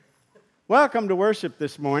Welcome to worship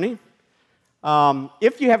this morning.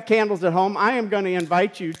 If you have candles at home, I am going to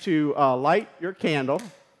invite you to light your candle.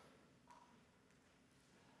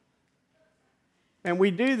 And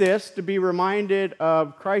we do this to be reminded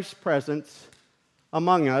of Christ's presence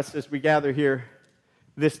among us as we gather here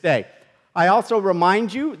this day. I also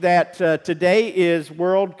remind you that today is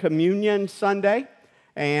World Communion Sunday,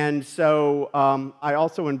 and so I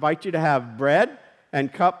also invite you to have bread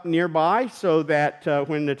and cup nearby so that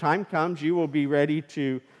when the time comes, you will be ready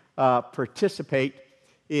to participate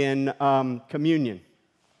in communion.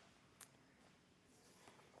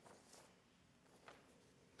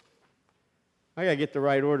 I got to get the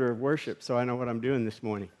right order of worship so I know what I'm doing this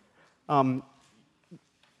morning.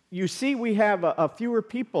 You see, we have a fewer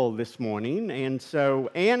people this morning, and so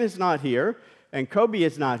Ann is not here, and Kobe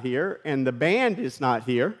is not here, and the band is not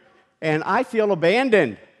here, and I feel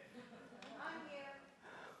abandoned.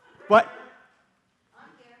 What? I'm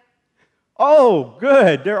here. Oh,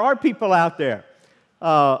 good. There are people out there.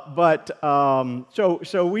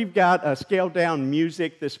 So we've got scaled down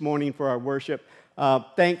music this morning for our worship.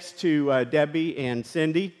 Thanks to Debbie and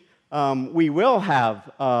Cindy. We will have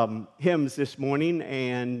hymns this morning,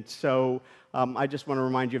 and so I just want to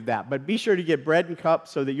remind you of that. But be sure to get bread and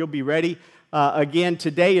cups so that you'll be ready. Again,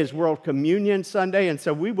 today is World Communion Sunday, and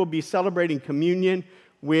so we will be celebrating communion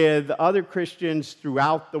with other Christians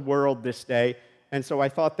throughout the world this day, and so I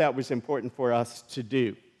thought that was important for us to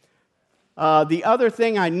do. The other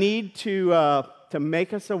thing I need to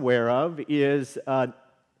make us aware of is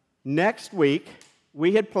next week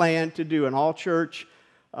we had planned to do an all-church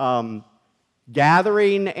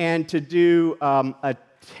gathering and to do a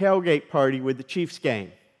tailgate party with the Chiefs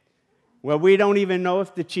game. Well, we don't even know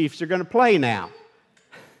if the Chiefs are going to play now.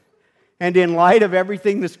 And in light of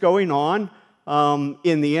everything that's going on,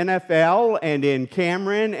 in the NFL and in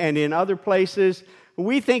Cameron and in other places,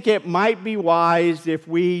 we think it might be wise if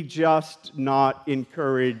we just not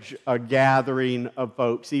encourage a gathering of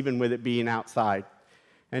folks, even with it being outside.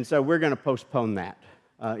 And so we're going to postpone that.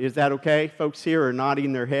 Is that okay? Folks here are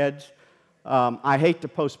nodding their heads. I hate to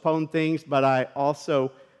postpone things, but I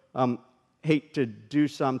also hate to do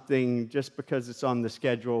something just because it's on the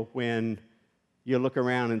schedule when you look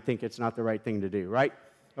around and think it's not the right thing to do, right?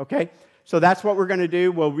 Okay? So that's what we're going to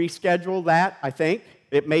do. We'll reschedule that, I think.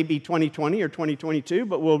 It may be 2020 or 2022,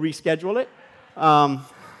 but we'll reschedule it.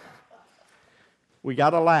 We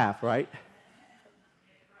got to laugh, right?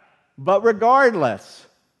 But regardless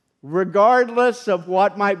of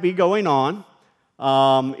what might be going on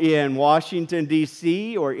in Washington,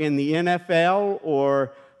 D.C., or in the NFL,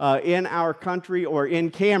 or in our country, or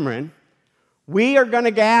in Cameron, we are going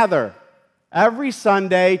to gather every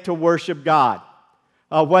Sunday to worship God.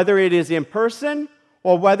 Whether it is in person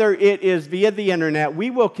or whether it is via the internet, we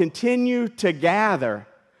will continue to gather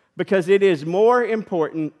because it is more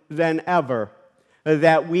important than ever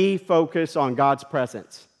that we focus on God's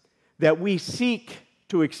presence, that we seek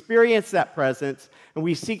to experience that presence, and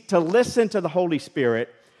we seek to listen to the Holy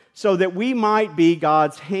Spirit so that we might be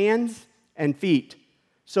God's hands and feet,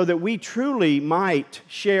 so that we truly might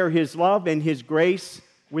share His love and His grace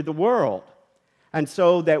with the world, and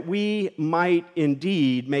so that we might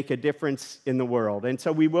indeed make a difference in the world. And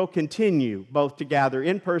so we will continue both to gather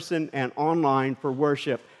in person and online for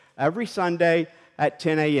worship every Sunday at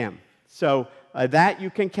 10 a.m. So that you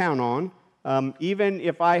can count on. Even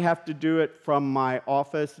if I have to do it from my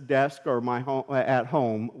office desk or my home, at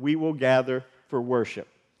home, we will gather for worship.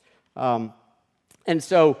 And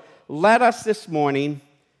so let us this morning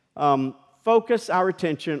focus our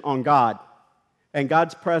attention on God and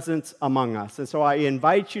God's presence among us. And so I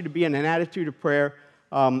invite you to be in an attitude of prayer,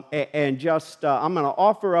 and just, I'm going to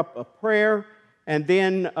offer up a prayer, and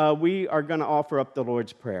then we are going to offer up the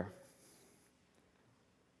Lord's Prayer.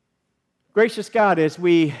 Gracious God, as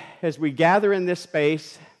we gather in this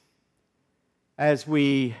space, as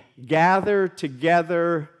we gather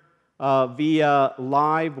together via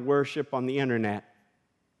live worship on the internet,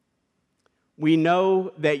 we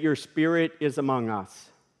know that your Spirit is among us.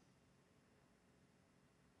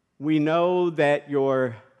 We know that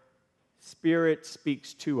your Spirit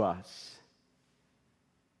speaks to us.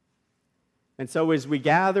 And so as we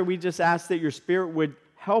gather, we just ask that your Spirit would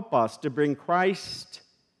help us to bring Christ's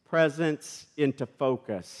presence into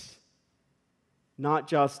focus, not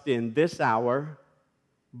just in this hour,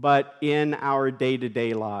 but in our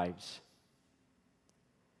day-to-day lives.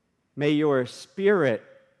 May your Spirit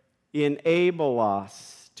enable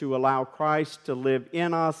us to allow Christ to live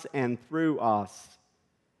in us and through us,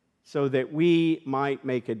 so that we might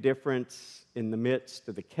make a difference in the midst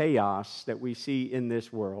of the chaos that we see in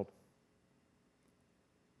this world.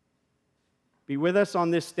 Be with us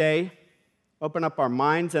on this day. Open up our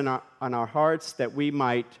minds and our hearts that we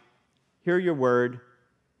might hear your word,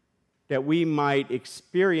 that we might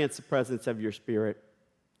experience the presence of your Spirit,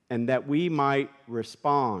 and that we might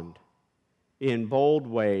respond in bold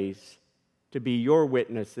ways to be your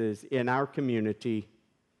witnesses in our community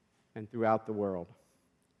and throughout the world.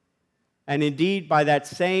 And indeed, by that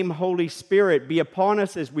same Holy Spirit, be upon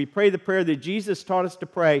us as we pray the prayer that Jesus taught us to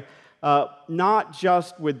pray, not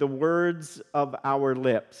just with the words of our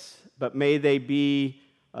lips, but may they be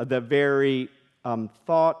the very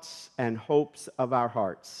thoughts and hopes of our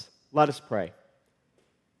hearts. Let us pray.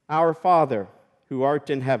 Our Father, who art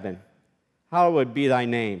in heaven, hallowed be thy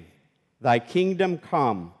name. Thy kingdom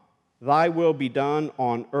come, thy will be done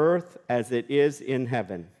on earth as it is in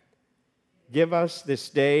heaven. Give us this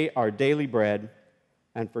day our daily bread,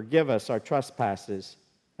 and forgive us our trespasses,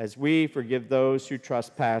 as we forgive those who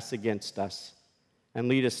trespass against us. And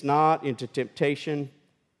lead us not into temptation,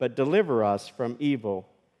 but deliver us from evil.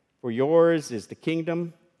 For yours is the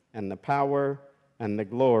kingdom, and the power, and the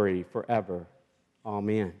glory forever.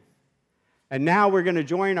 Amen. And now we're going to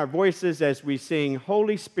join our voices as we sing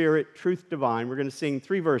Holy Spirit, Truth Divine. We're going to sing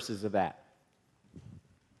 3 verses of that.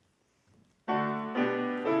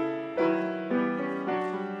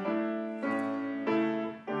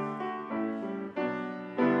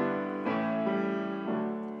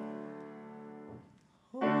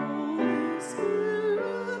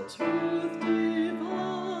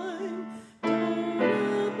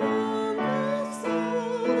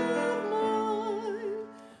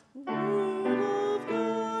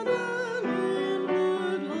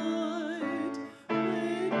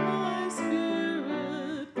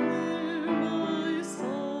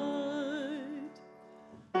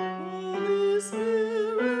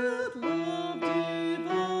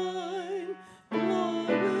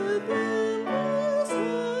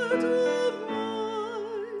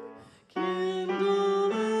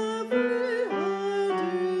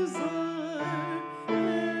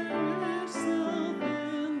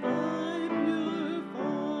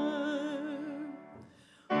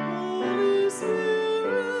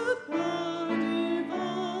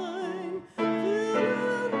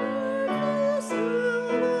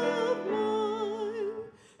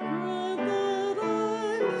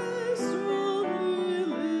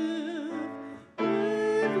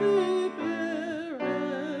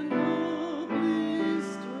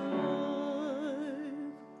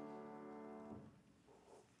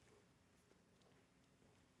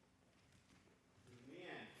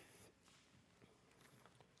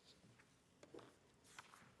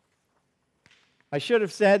 I should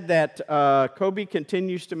have said that Kobe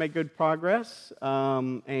continues to make good progress,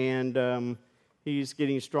 and he's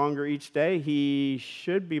getting stronger each day. He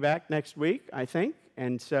should be back next week, I think,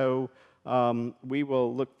 and so we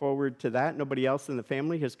will look forward to that. Nobody else in the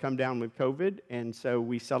family has come down with COVID, and so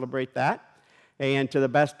we celebrate that. And to the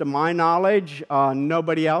best of my knowledge,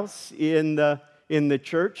 nobody else in the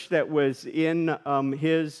church that was in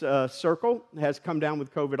his circle has come down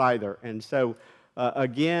with COVID either, and so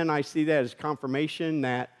again, I see that as confirmation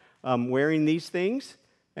that wearing these things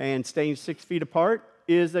and staying 6 feet apart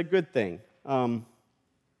is a good thing. And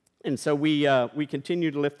so we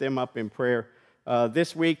continue to lift them up in prayer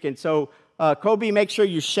this week. And so, Kobe, make sure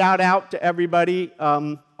you shout out to everybody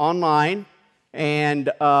online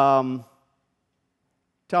and tell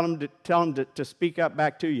them to speak up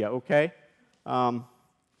back to you, okay?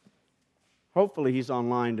 Hopefully he's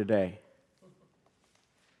online today.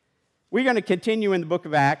 We're going to continue in the book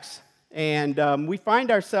of Acts, and we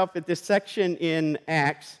find ourselves at this section in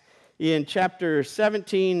Acts in chapter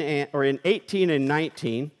 17, or in 18 and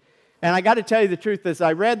 19. And I got to tell you the truth, as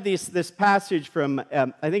I read this passage from,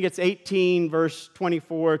 I think it's 18, verse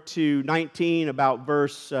 24 to 19, about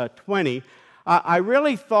verse 20, I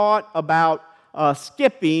really thought about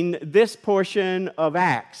skipping this portion of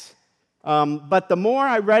Acts. But the more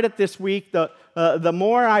I read it this week, the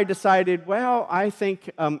more I decided, well, I think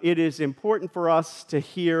it is important for us to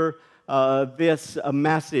hear this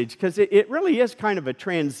message, because it really is kind of a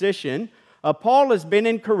transition. Paul has been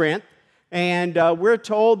in Corinth, and we're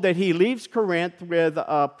told that he leaves Corinth with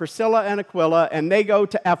Priscilla and Aquila, and they go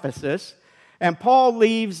to Ephesus. And Paul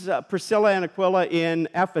leaves Priscilla and Aquila in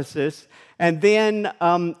Ephesus, and then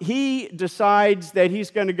he decides that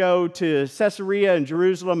he's going to go to Caesarea and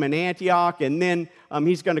Jerusalem and Antioch, and then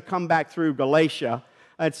he's going to come back through Galatia.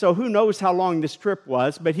 And so who knows how long this trip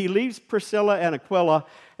was, but he leaves Priscilla and Aquila,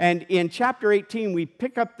 and in chapter 18 we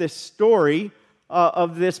pick up this story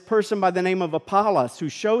of this person by the name of Apollos who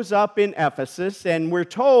shows up in Ephesus, and we're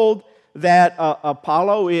told that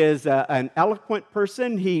Apollo is an eloquent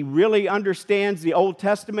person. He really understands the Old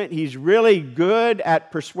Testament. He's really good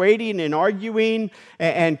at persuading and arguing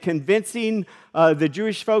and convincing the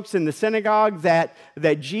Jewish folks in the synagogue that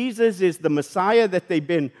Jesus is the Messiah that they've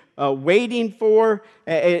been waiting for.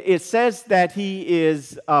 It says that he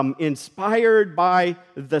is inspired by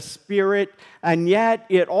the Spirit, and yet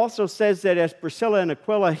it also says that as Priscilla and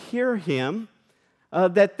Aquila hear him,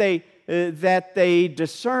 that they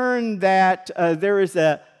discern that there is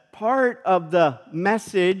a part of the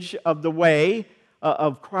message of the way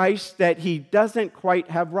of Christ that he doesn't quite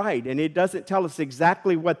have right. And it doesn't tell us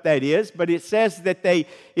exactly what that is, but it says that they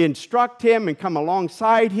instruct him and come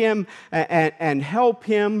alongside him and help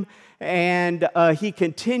him. And he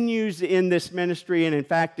continues in this ministry and, in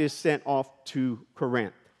fact, is sent off to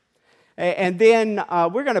Corinth. And then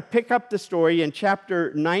we're going to pick up the story in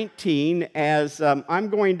chapter 19 as I'm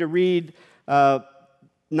going to read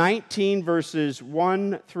 19 verses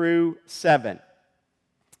 1 through 7.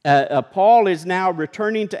 Paul is now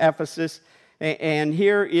returning to Ephesus, and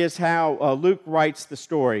here is how Luke writes the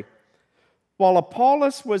story. While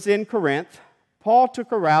Apollos was in Corinth, Paul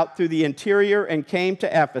took a route through the interior and came to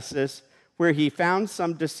Ephesus, where he found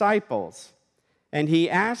some disciples. And he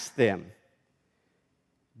asked them,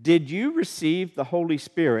 "Did you receive the Holy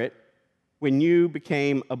Spirit when you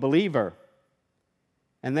became a believer?"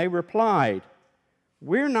 And they replied,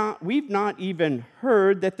 "We've not even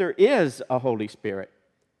heard that there is a Holy Spirit."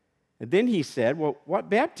 And then he said, "Well, what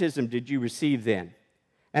baptism did you receive then?"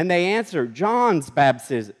 And they answered, "John's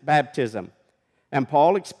baptism." And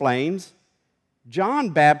Paul explains, "John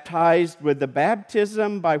baptized with the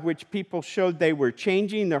baptism by which people showed they were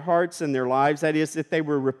changing their hearts and their lives, that is, that they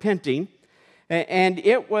were repenting. And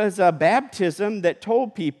it was a baptism that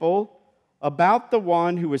told people about the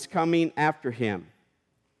one who was coming after him.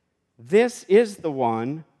 This is the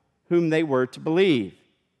one whom they were to believe.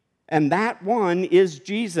 And that one is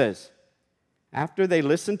Jesus." After they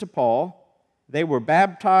listened to Paul, they were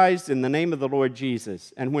baptized in the name of the Lord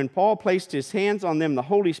Jesus. And when Paul placed his hands on them, the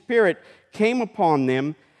Holy Spirit came upon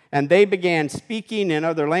them, and they began speaking in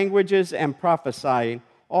other languages and prophesying.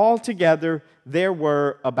 Altogether, there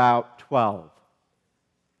were about 12.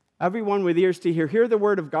 Everyone with ears to hear the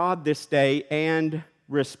word of God this day and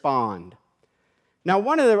respond. Now,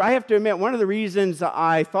 I have to admit, one of the reasons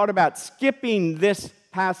I thought about skipping this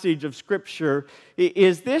passage of Scripture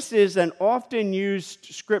is this is an often used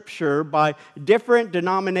Scripture by different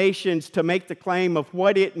denominations to make the claim of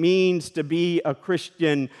what it means to be a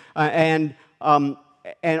Christian, and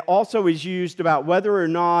also is used about whether or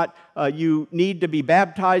not you need to be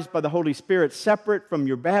baptized by the Holy Spirit separate from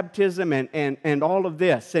your baptism and all of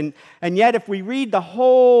this. And yet, if we read the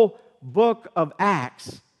whole book of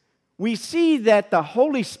Acts, we see that the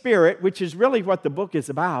Holy Spirit, which is really what the book is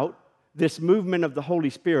about, this movement of the Holy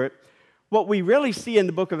Spirit, what we really see in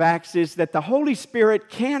the book of Acts is that the Holy Spirit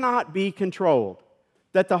cannot be controlled,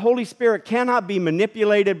 that the Holy Spirit cannot be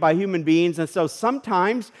manipulated by human beings. And so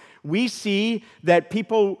sometimes we see that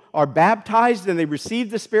people are baptized and they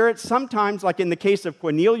receive the Spirit. Sometimes, like in the case of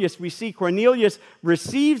Cornelius, we see Cornelius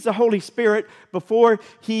receives the Holy Spirit before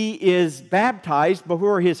he is baptized,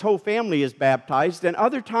 before his whole family is baptized. And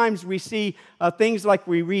other times we see things like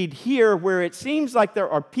we read here, where it seems like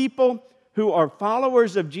there are people who are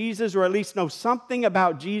followers of Jesus, or at least know something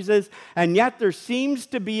about Jesus, and yet there seems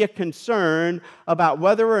to be a concern about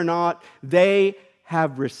whether or not they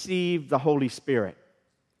have received the Holy Spirit.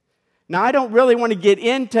 Now, I don't really want to get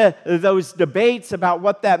into those debates about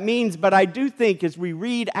what that means, but I do think as we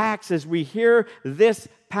read Acts, as we hear this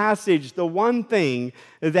passage, the one thing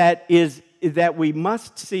that we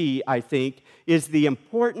must see, I think, is the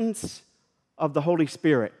importance of the Holy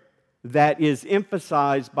Spirit that is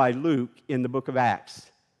emphasized by Luke in the book of Acts.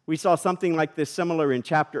 We saw something like this similar in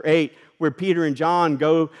chapter 8, where Peter and John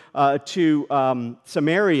go to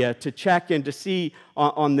Samaria to check and to see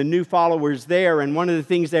on the new followers there. And one of the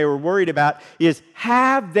things they were worried about is,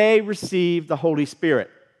 have they received the Holy Spirit?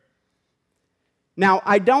 Now,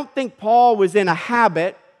 I don't think Paul was in a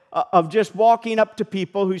habit of just walking up to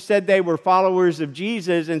people who said they were followers of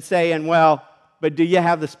Jesus and saying, "Well, but do you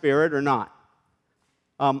have the Spirit or not?"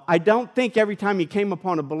 I don't think every time he came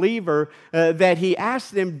upon a believer that he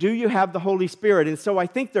asked them, "Do you have the Holy Spirit?" And so I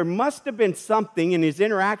think there must have been something in his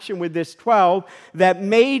interaction with this 12 that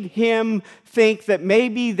made him think that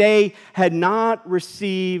maybe they had not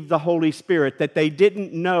received the Holy Spirit, that they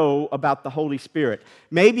didn't know about the Holy Spirit.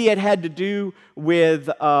 Maybe it had to do with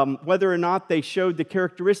whether or not they showed the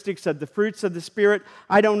characteristics of the fruits of the Spirit.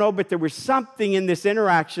 I don't know, but there was something in this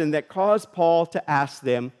interaction that caused Paul to ask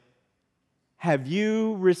them, "Have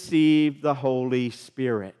you received the Holy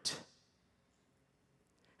Spirit?"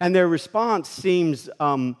 And their response seems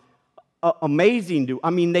amazing to,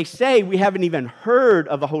 they say we haven't even heard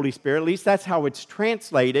of the Holy Spirit. At least that's how it's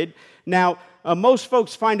translated. Now, most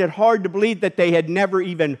folks find it hard to believe that they had never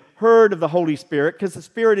even heard of the Holy Spirit, because the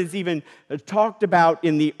Spirit is even talked about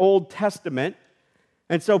in the Old Testament.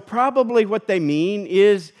 And so probably what they mean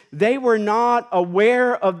is they were not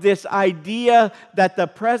aware of this idea that the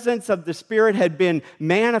presence of the Spirit had been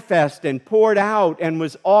manifest and poured out and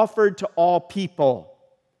was offered to all people.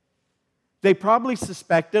 They probably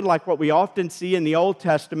suspected, like what we often see in the Old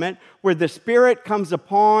Testament, where the Spirit comes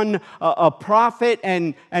upon a prophet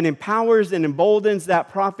and empowers and emboldens that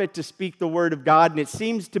prophet to speak the Word of God. And it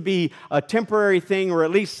seems to be a temporary thing, or at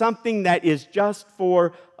least something that is just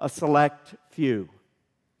for a select few.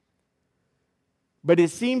 But it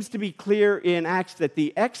seems to be clear in Acts that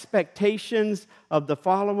the expectations of the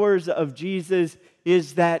followers of Jesus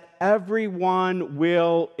is that everyone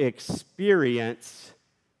will experience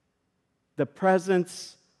the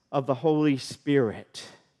presence of the Holy Spirit.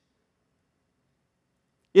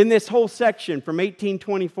 In this whole section from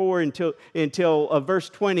 18:24 until verse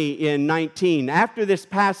 20 in 19, after this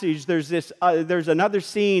passage, there's another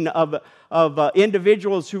scene of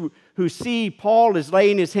individuals who see Paul is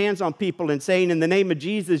laying his hands on people and saying, "In the name of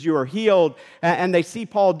Jesus, you are healed." And they see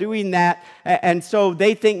Paul doing that, and so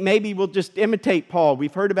they think maybe we'll just imitate Paul.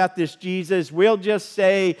 We've heard about this Jesus. We'll just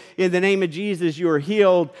say, "In the name of Jesus, you are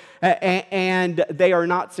healed." And they are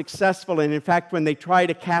not successful. And in fact, when they try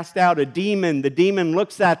to cast out a demon, the demon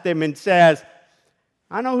looks at them and says,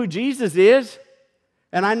 "I know who Jesus is,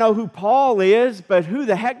 and I know who Paul is, but who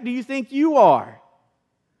the heck do you think you are?"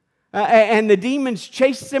 And the demons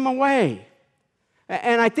chase them away.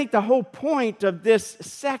 And I think the whole point of this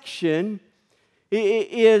section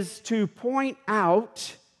is to point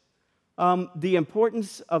out the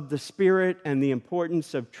importance of the Spirit and the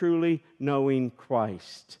importance of truly knowing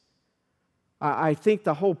Christ. I think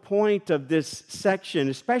the whole point of this section,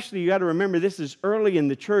 especially you got to remember this is early in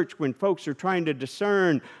the church when folks are trying to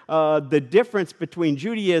discern the difference between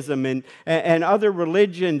Judaism and other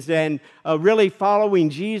religions, and really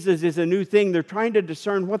following Jesus is a new thing. They're trying to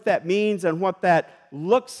discern what that means and what that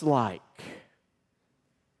looks like.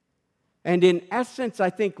 And in essence,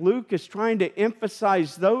 I think Luke is trying to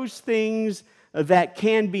emphasize those things that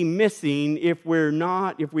can be missing if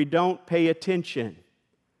we don't pay attention.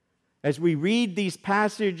 As we read these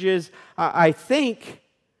passages, I think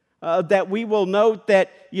that we will note that,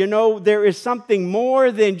 there is something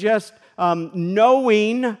more than just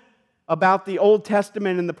knowing about the Old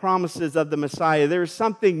Testament and the promises of the Messiah. There is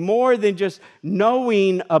something more than just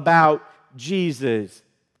knowing about Jesus.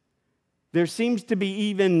 There seems to be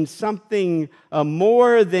even something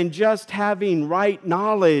more than just having right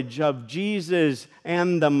knowledge of Jesus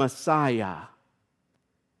and the Messiah.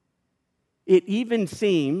 It even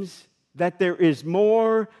seems that there is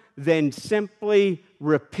more than simply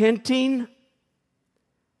repenting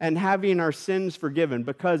and having our sins forgiven,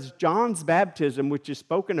 because John's baptism, which is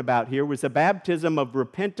spoken about here, was a baptism of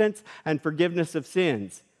repentance and forgiveness of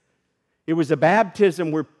sins. It was a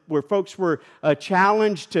baptism where folks were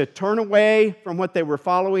challenged to turn away from what they were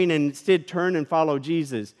following and instead turn and follow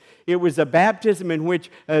Jesus. It was a baptism in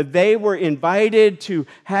which they were invited to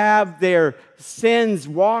have their sins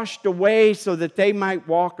washed away so that they might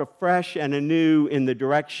walk afresh and anew in the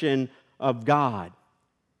direction of God.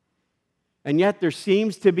 And yet there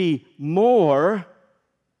seems to be more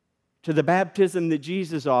to the baptism that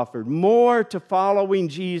Jesus offered, more to following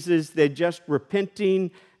Jesus than just repenting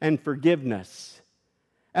and forgiveness.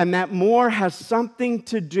 And that more has something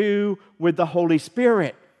to do with the Holy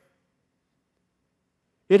Spirit.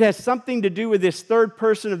 It has something to do with this third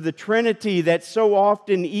person of the Trinity that so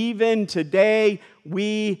often, even today,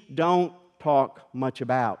 we don't talk much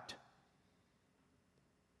about.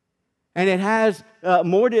 And it has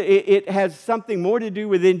something more to do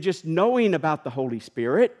with just knowing about the Holy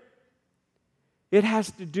Spirit. It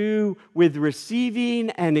has to do with receiving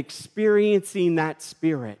and experiencing that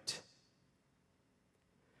Spirit.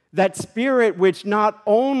 That Spirit which not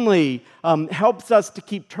only helps us to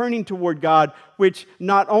keep turning toward God, which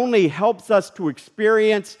not only helps us to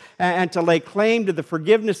experience and to lay claim to the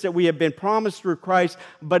forgiveness that we have been promised through Christ,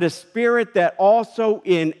 but a Spirit that also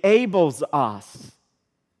enables us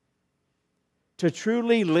to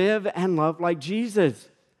truly live and love like Jesus.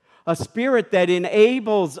 A Spirit that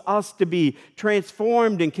enables us to be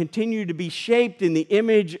transformed and continue to be shaped in the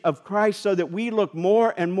image of Christ so that we look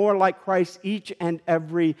more and more like Christ each and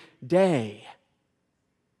every day.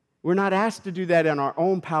 We're not asked to do that in our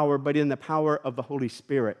own power, but in the power of the Holy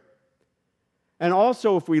Spirit. And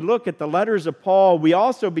also, if we look at the letters of Paul, we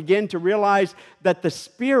also begin to realize that the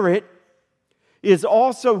Spirit is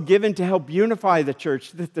also given to help unify the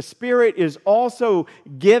church, that the Spirit is also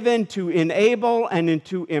given to enable and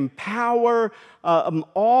to empower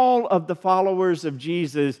all of the followers of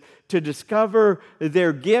Jesus to discover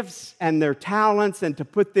their gifts and their talents and to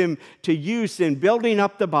put them to use in building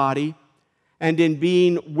up the body and in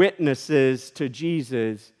being witnesses to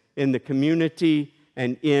Jesus in the community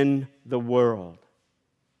and in the world.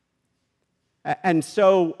 And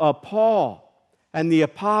so Paul and the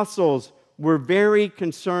apostles were very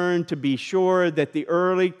concerned to be sure that the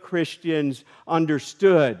early Christians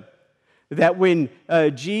understood that when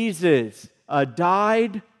Jesus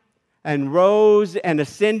died and rose and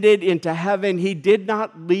ascended into heaven, He did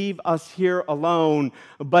not leave us here alone,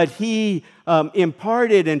 but He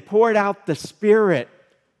imparted and poured out the Spirit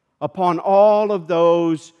upon all of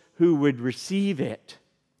those who would receive it,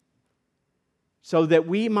 so that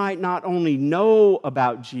we might not only know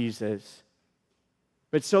about Jesus,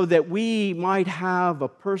 but so that we might have a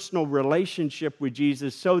personal relationship with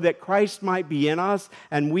Jesus, so that Christ might be in us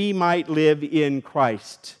and we might live in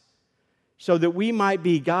Christ, so that we might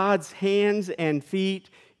be God's hands and feet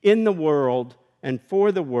in the world and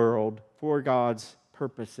for the world for God's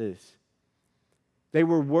purposes. They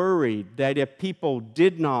were worried that if people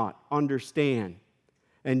did not understand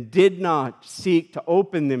and did not seek to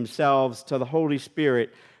open themselves to the Holy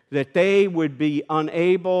Spirit, that they would be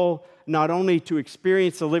unable not only to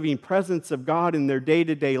experience the living presence of God in their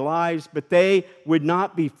day-to-day lives, but they would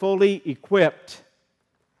not be fully equipped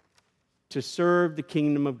to serve the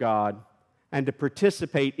kingdom of God and to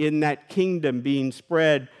participate in that kingdom being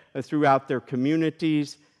spread throughout their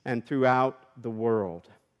communities and throughout the world.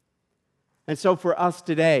 And so for us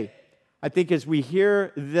today, I think as we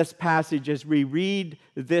hear this passage, as we read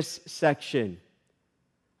this section,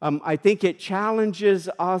 I think it challenges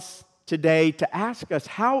us today to ask us,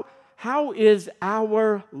 how is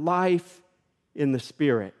our life in the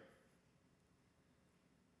Spirit?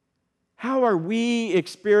 How are we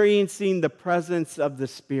experiencing the presence of the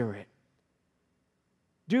Spirit?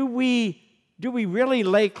 Do we really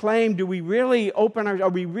lay claim? Do we really are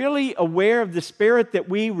we really aware of the Spirit that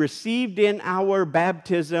we received in our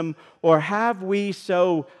baptism? Or have we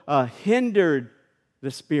so hindered the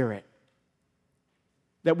Spirit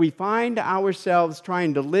that we find ourselves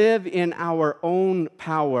trying to live in our own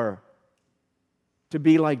power to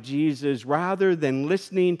be like Jesus, rather than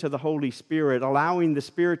listening to the Holy Spirit, allowing the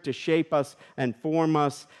Spirit to shape us and form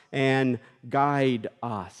us and guide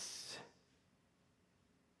us?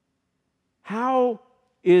 How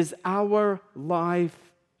is our life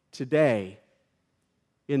today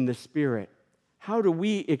in the Spirit? How do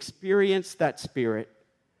we experience that Spirit?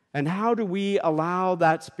 And how do we allow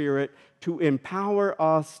that Spirit to empower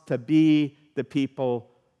us to be the people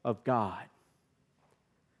of God?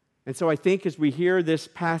 And so I think as we hear this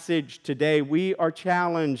passage today, we are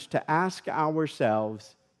challenged to ask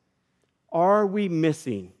ourselves, are we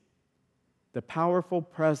missing the powerful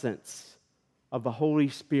presence of the Holy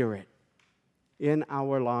Spirit in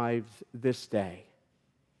our lives this day?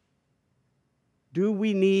 Do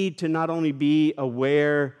we need to not only be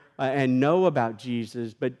aware and know about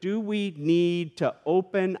Jesus, but do we need to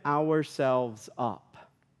open ourselves up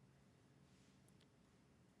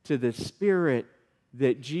to the Spirit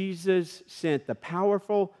that Jesus sent, the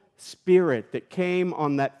powerful Spirit that came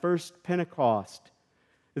on that first Pentecost,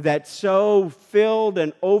 that so filled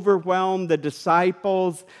and overwhelmed the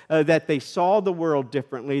disciples that they saw the world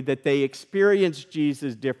differently, that they experienced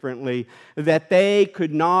Jesus differently, that they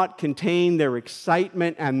could not contain their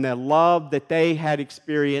excitement and the love that they had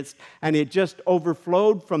experienced, and it just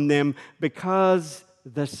overflowed from them because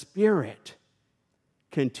the Spirit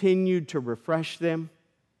continued to refresh them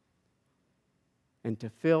and to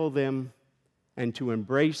fill them and to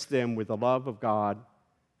embrace them with the love of God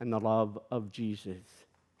and the love of Jesus.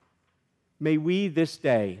 May we this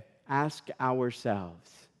day ask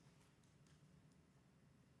ourselves,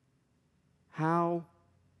 how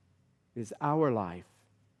is our life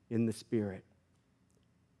in the Spirit?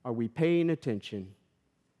 Are we paying attention?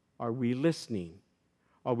 Are we listening?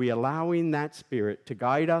 Are we allowing that Spirit to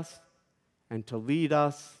guide us and to lead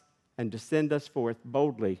us and to send us forth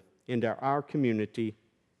boldly into our community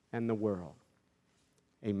and the world?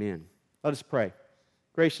 Amen. Let us pray.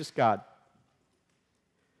 Gracious God,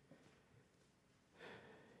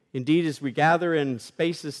 indeed, as we gather in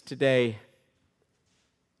spaces today,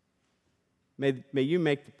 may you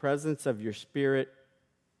make the presence of your Spirit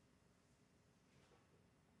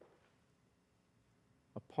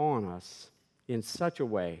upon us in such a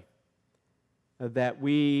way that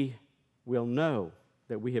we will know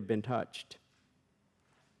that we have been touched.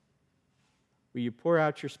 Will you pour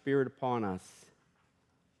out your Spirit upon us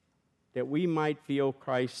that we might feel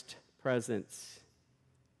Christ's presence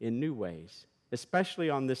in new ways, especially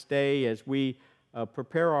on this day as we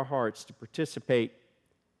prepare our hearts to participate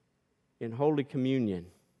in Holy Communion.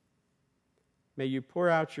 May you pour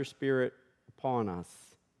out your Spirit upon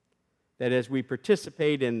us, that as we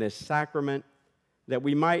participate in this sacrament, that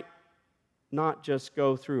we might not just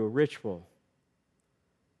go through a ritual,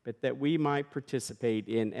 but that we might participate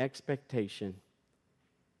in expectation,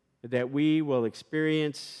 that we will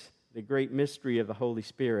experience the great mystery of the Holy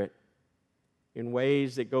Spirit in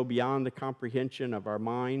ways that go beyond the comprehension of our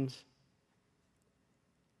minds,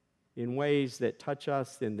 in ways that touch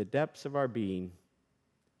us in the depths of our being,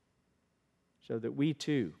 so that we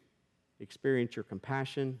too experience your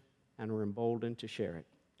compassion and are emboldened to share it.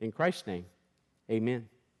 In Christ's name, amen.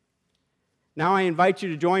 Now I invite you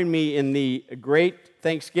to join me in the great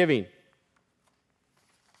Thanksgiving.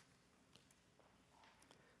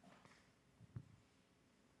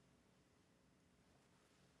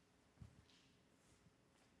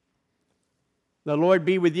 The Lord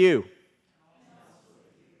be with you.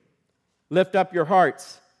 Lift up your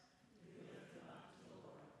hearts.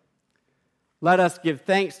 Let us give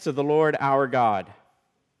thanks to the Lord our God.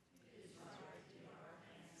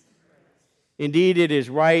 Indeed, it is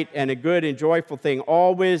right and a good and joyful thing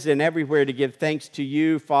always and everywhere to give thanks to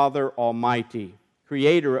you, Father Almighty,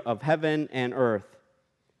 Creator of heaven and earth.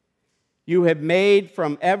 You have made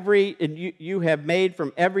from every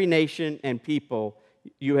nation and people,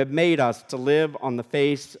 you have made us to live on the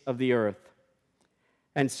face of the earth.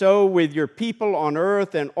 And so with your people on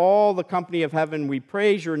earth and all the company of heaven, we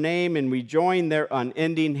praise your name and we join their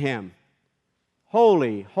unending hymn.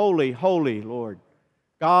 Holy, holy, holy, Lord,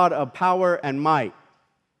 God of power and might.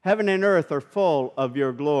 Heaven and earth are full of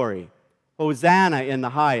your glory. Hosanna in the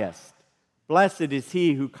highest. Blessed is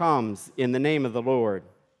he who comes in the name of the Lord.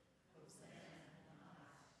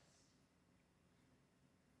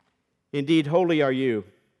 Indeed, holy are you,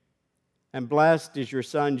 and blessed is your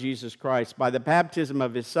Son, Jesus Christ. By the baptism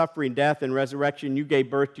of his suffering, death, and resurrection, you gave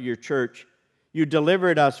birth to your church. You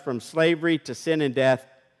delivered us from slavery to sin and death,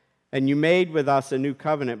 and you made with us a new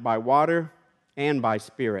covenant by water and by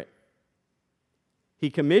Spirit. He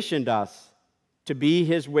commissioned us to be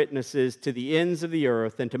his witnesses to the ends of the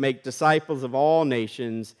earth and to make disciples of all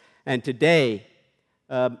nations. And today,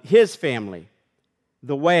 his family,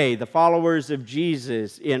 the way, the followers of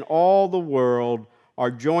Jesus in all the world are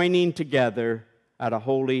joining together at a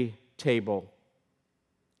holy table,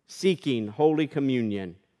 seeking Holy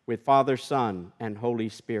Communion with Father, Son, and Holy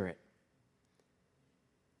Spirit.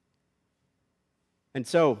 And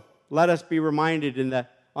so, let us be reminded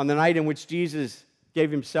on the night in which Jesus gave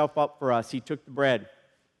himself up for us, he took the bread,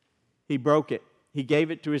 he broke it, he gave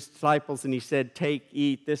it to his disciples, and he said, "Take,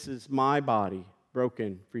 eat, this is my body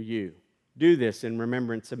broken for you. Do this in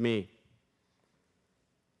remembrance of me."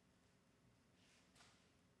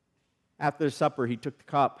 After the supper, he took the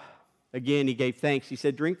cup. Again, he gave thanks. He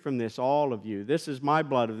said, "Drink from this, all of you. This is my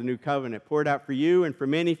blood of the new covenant, poured out for you and for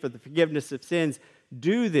many for the forgiveness of sins.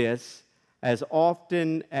 Do this as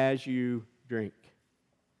often as you drink."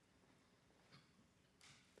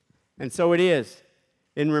 And so it is,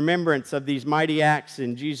 in remembrance of these mighty acts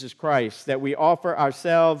in Jesus Christ, that we offer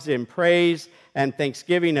ourselves in praise and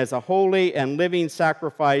thanksgiving as a holy and living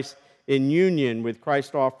sacrifice in union with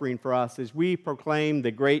Christ's offering for us as we proclaim the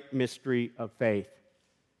great mystery of faith.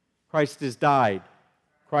 Christ has died.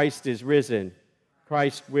 Christ is risen.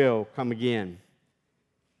 Christ will come again.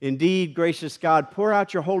 Indeed, gracious God, pour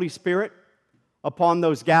out your Holy Spirit upon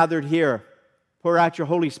those gathered here. Pour out your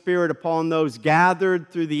Holy Spirit upon those gathered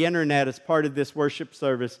through the internet as part of this worship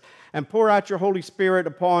service. And pour out your Holy Spirit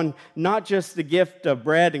upon not just the gift of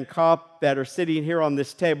bread and cup that are sitting here on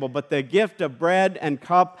this table, but the gift of bread and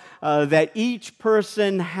cup that each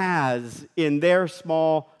person has in their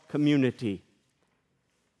small community.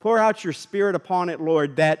 Pour out your Spirit upon it,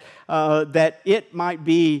 Lord, that it might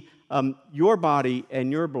be your body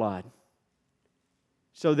and your blood,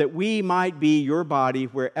 so that we might be your body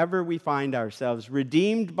wherever we find ourselves,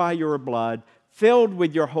 redeemed by your blood, filled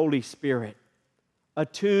with your Holy Spirit,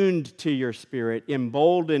 attuned to your Spirit,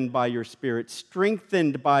 emboldened by your Spirit,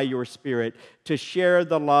 strengthened by your Spirit to share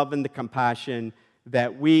the love and the compassion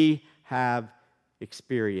that we have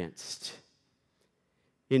experienced.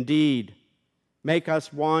 Indeed, make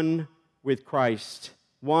us one with Christ,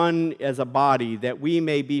 one as a body, that we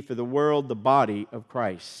may be for the world the body of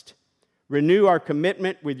Christ. Renew our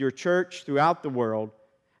commitment with your church throughout the world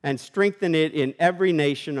and strengthen it in every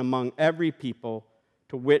nation among every people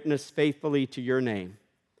to witness faithfully to your name.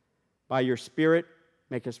 By your Spirit,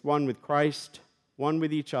 make us one with Christ, one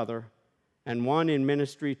with each other, and one in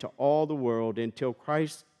ministry to all the world until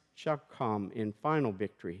Christ shall come in final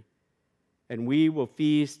victory, and we will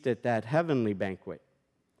feast at that heavenly banquet.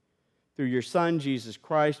 Through your Son, Jesus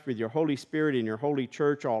Christ, with your Holy Spirit in your holy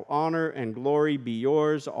church, all honor and glory be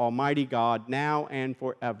yours, Almighty God, now and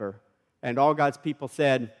forever. And all God's people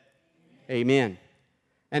said, Amen.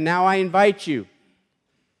 And now I invite you,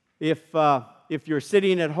 if you're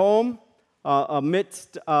sitting at home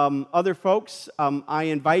amidst other folks, I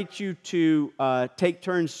invite you to take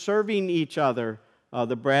turns serving each other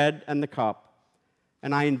the bread and the cup.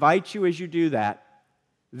 And I invite you as you do that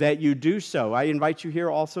you do so. I invite you here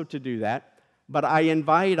also to do that. But I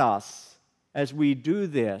invite us, as we do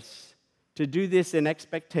this, to do this in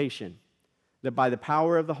expectation that by the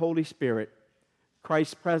power of the Holy Spirit,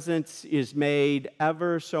 Christ's presence is made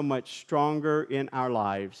ever so much stronger in our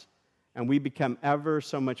lives, and we become ever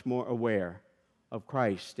so much more aware of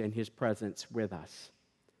Christ and His presence with us.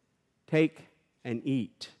 Take and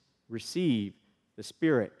eat, receive the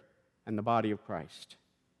Spirit and the body of Christ.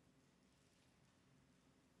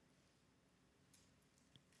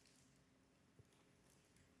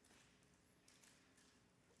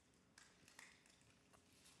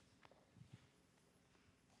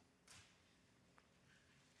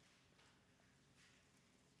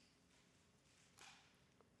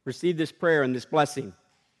 Receive this prayer and this blessing.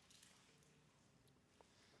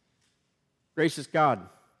 Gracious God,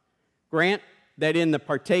 grant that in the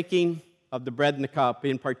partaking of the bread and the cup,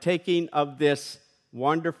 in partaking of this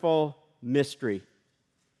wonderful mystery,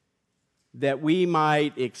 that we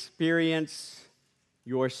might experience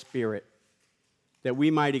your Spirit, that we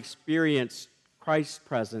might experience Christ's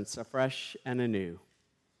presence afresh and anew,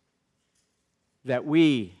 that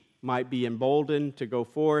we might be emboldened to go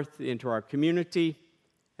forth into our community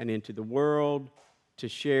and into the world to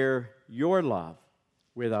share your love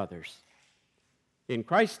with others. In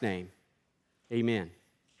Christ's name, amen.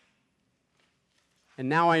 And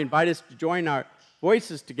now I invite us to join our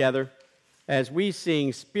voices together as we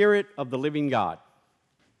sing Spirit of the Living God.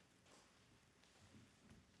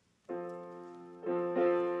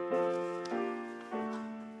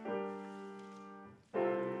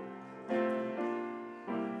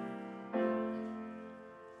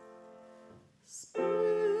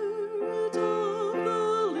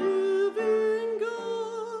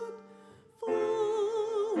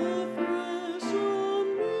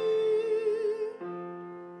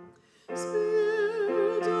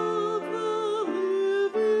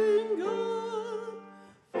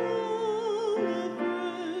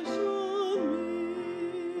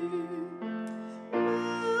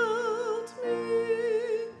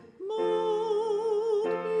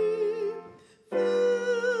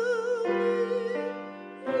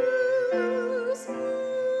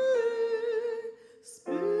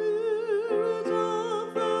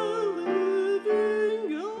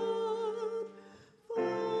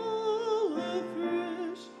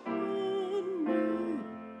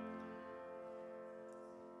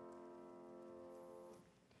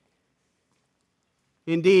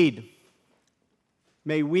 Indeed,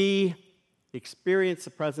 may we experience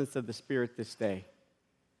the presence of the Spirit this day.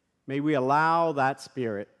 May we allow that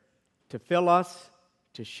Spirit to fill us,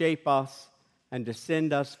 to shape us, and to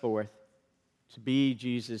send us forth to be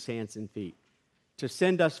Jesus' hands and feet, to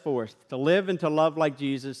send us forth to live and to love like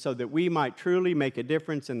Jesus so that we might truly make a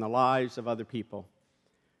difference in the lives of other people.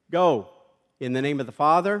 Go in the name of the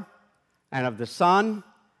Father and of the Son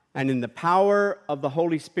and in the power of the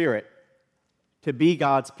Holy Spirit, to be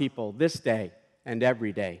God's people this day and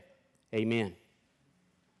every day. Amen.